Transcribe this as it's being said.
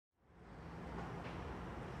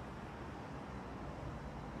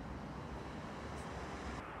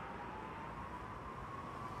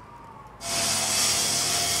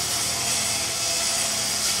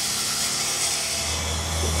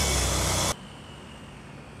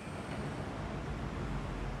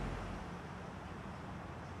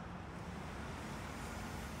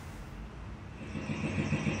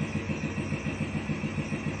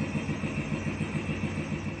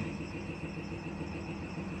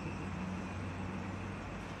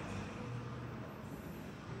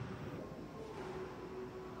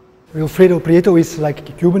Wilfredo Prieto is like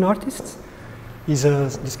a Cuban artist. He's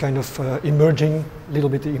this kind of little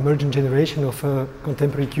bit emerging generation of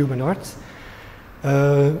contemporary Cuban art.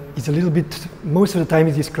 He's a little bit, most of the time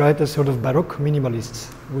he's described as sort of Baroque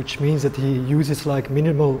minimalist, which means that he uses like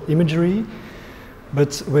minimal imagery,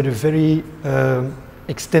 but with a very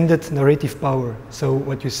extended narrative power. So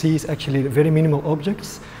what you see is actually very minimal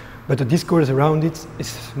objects, but the discourse around it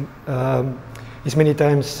is many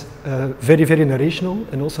times very, very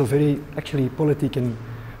narrational and also very actually politic and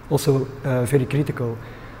also very critical.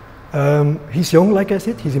 He's young, like I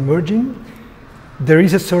said, he's emerging. There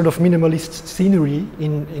is a sort of minimalist scenery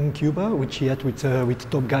in Cuba, which he had with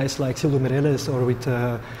top guys like Silvio Meirelles or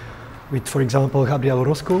with, for example, Gabriel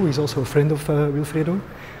Orozco, who is also a friend of Wilfredo.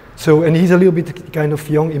 So, and he's a little bit kind of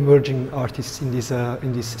young emerging artist in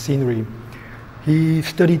this scenery. He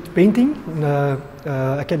studied painting in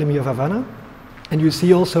Academy of Havana, and you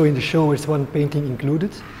see also in the show there's one painting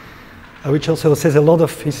included, which also says a lot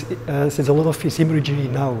of his imagery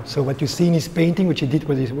now. So what you see in his painting, which he did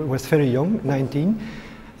when he was very young, 19,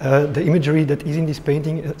 the imagery that is in this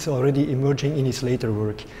painting is already emerging in his later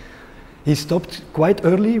work. He stopped quite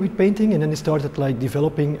early with painting, and then he started like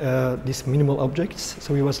developing these minimal objects.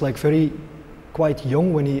 So he was like quite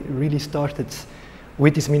young when he really started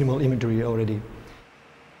with this minimal imagery already.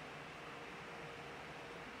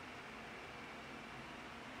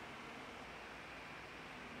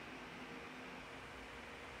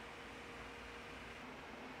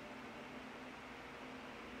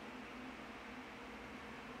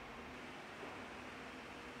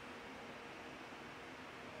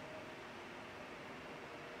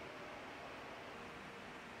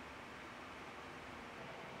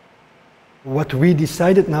 What we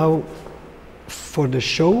decided now for the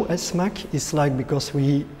show S.M.A.K is like, because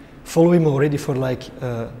we follow him already for like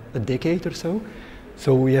a decade or so.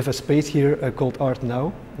 So we have a space here called Art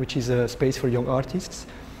Now, which is a space for young artists.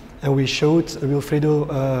 And we showed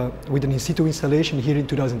Wilfredo with an in-situ installation here in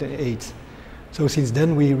 2008. So since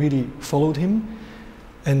then we really followed him.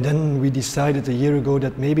 And then we decided a year ago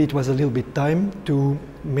that maybe it was a little bit time to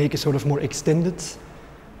make a sort of more extended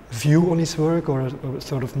view on his work, or a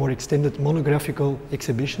sort of more extended monographical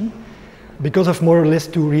exhibition, because of more or less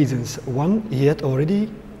two reasons. One, he had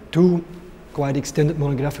already two quite extended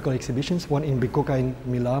monographical exhibitions, one in Bicocca in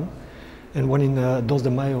Milan and one in Dos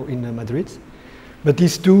de Mayo in Madrid. But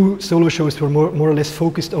these two solo shows were more or less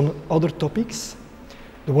focused on other topics.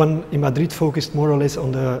 The one in Madrid focused more or less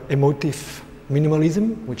on the emotive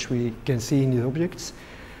minimalism, which we can see in the objects.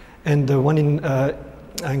 And the one in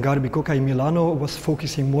Hangar Bicocca in Milano was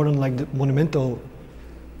focusing more on like the monumental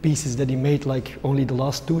pieces that he made. Like only the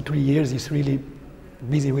last 2-3 years he's really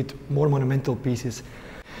busy with more monumental pieces.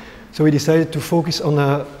 So we decided to focus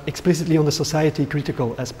on explicitly on the society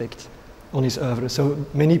critical aspect on his oeuvre. So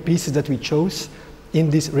many pieces that we chose in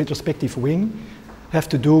this retrospective wing have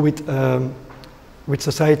to do with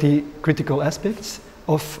society critical aspects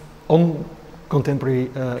on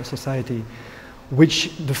contemporary society.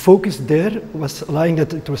 Which the focus there was lying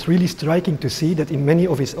that it was really striking to see that in many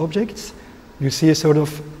of his objects, you see a sort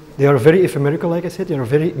of, they are very ephemerical, like I said, they are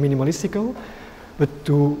very minimalistical, but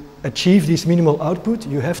to achieve this minimal output,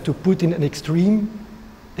 you have to put in an extreme,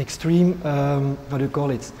 what do you call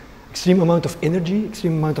it, extreme amount of energy,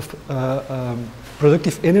 extreme amount of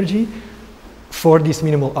productive energy for this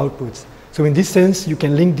minimal output. So in this sense, you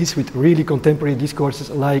can link this with really contemporary discourses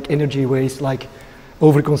like energy waste, like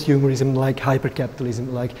over-consumerism, like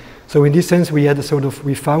hyper-capitalism, like. So in this sense, we had a sort of,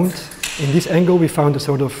 we found, in this angle, we found a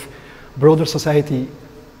sort of broader society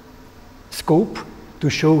scope to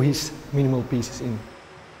show his minimal pieces in.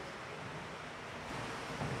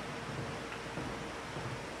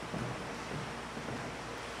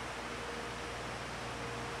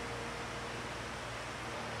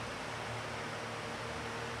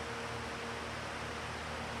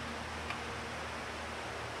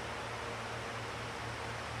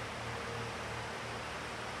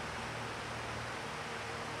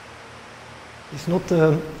 It's not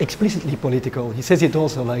explicitly political. He says it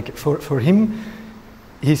also, like for him,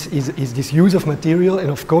 is this use of material, and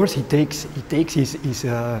of course he takes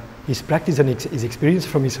his practice and his experience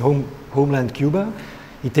from his homeland Cuba.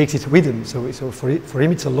 He takes it with him. So for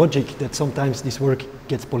him it's a logic that sometimes this work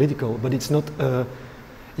gets political, but it's not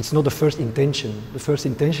the first intention. The first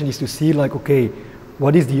intention is to see, like, okay,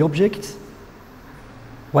 what is the object?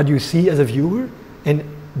 What do you see as a viewer, and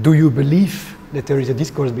do you believe that there is a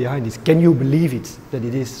discourse behind this? Can you believe it, that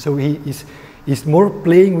it is? So he's more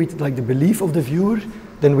playing with like the belief of the viewer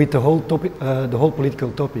than with the whole topic, the whole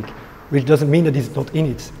political topic, which doesn't mean that it's not in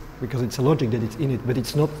it, because it's a logic that it's in it, but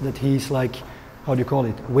it's not that he's like how do you call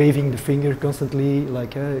it, waving the finger constantly,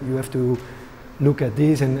 like you have to look at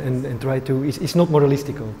this and try to, it's not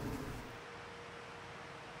moralistical.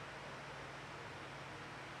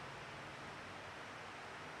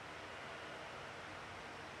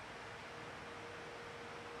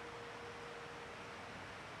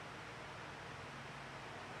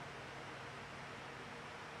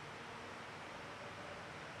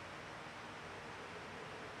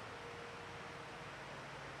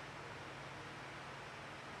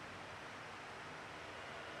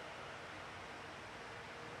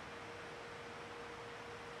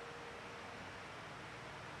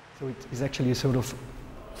 So it is actually a sort of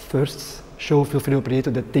first show of Wilfredo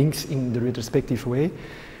Prieto that thinks in the retrospective way.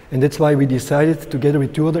 And that's why we decided, together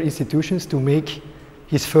with 2 other institutions, to make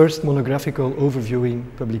his first monographical overviewing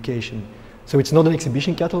publication. So it's not an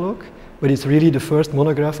exhibition catalogue, but it's really the first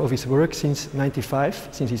monograph of his work since '95,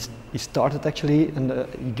 since he started actually, and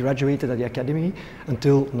he graduated at the academy,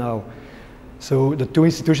 until now. So the 2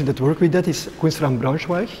 institutions that work with that is Kunstraum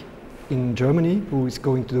Braunschweig in Germany, who is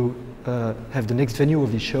going to have the next venue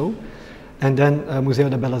of this show, and then Museo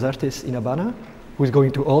de Bellas Artes in Habana, who is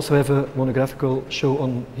going to also have a monographical show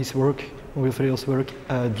on his work, on Wilfredo's work,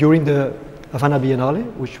 during the Havana Biennale,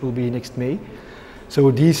 which will be next May. So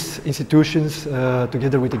these institutions,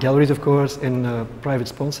 together with the galleries, of course, and private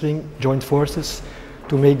sponsoring, joined forces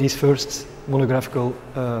to make this first monographical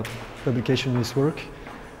publication of his work,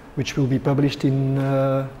 which will be published in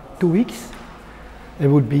 2 weeks. It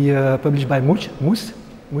would be published by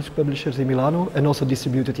Mus Publishers in Milano, and also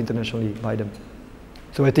distributed internationally by them.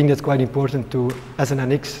 So I think that's quite important to, as an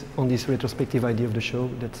annex on this retrospective idea of the show,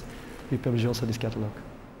 that we publish also this catalogue.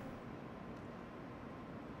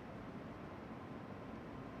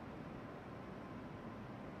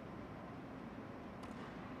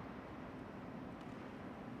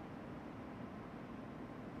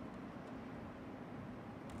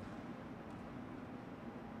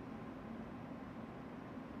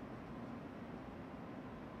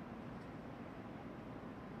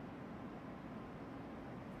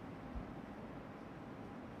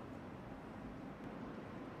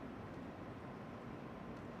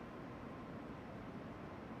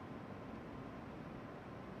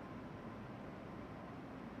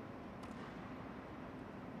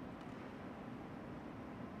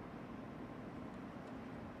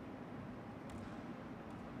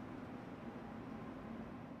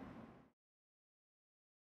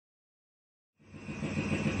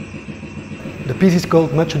 The piece is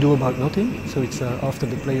called Much Ado About Nothing, so it's after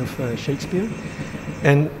the play of Shakespeare.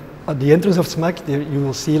 And at the entrance of S.M.A.K, there you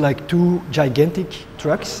will see like 2 gigantic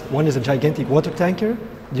trucks. One is a gigantic water tanker,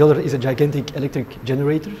 the other is a gigantic electric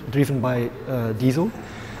generator driven by diesel.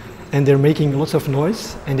 And they're making lots of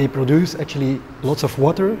noise, and they produce actually lots of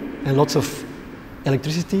water and lots of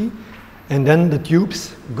electricity. And then the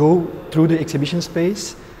tubes go through the exhibition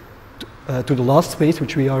space to the last space,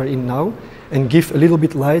 which we are in now, and give a little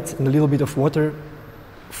bit light and a little bit of water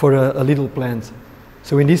for a little plant.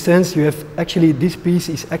 So in this sense, you have actually, this piece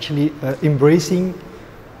is actually embracing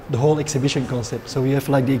the whole exhibition concept. So we have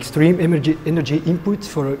like the extreme energy input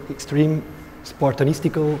for extreme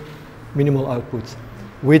Spartanistical minimal output,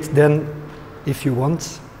 with then, if you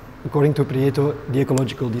want, according to Prieto, the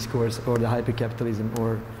ecological discourse or the hypercapitalism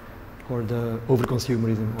or the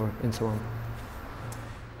overconsumerism and so on.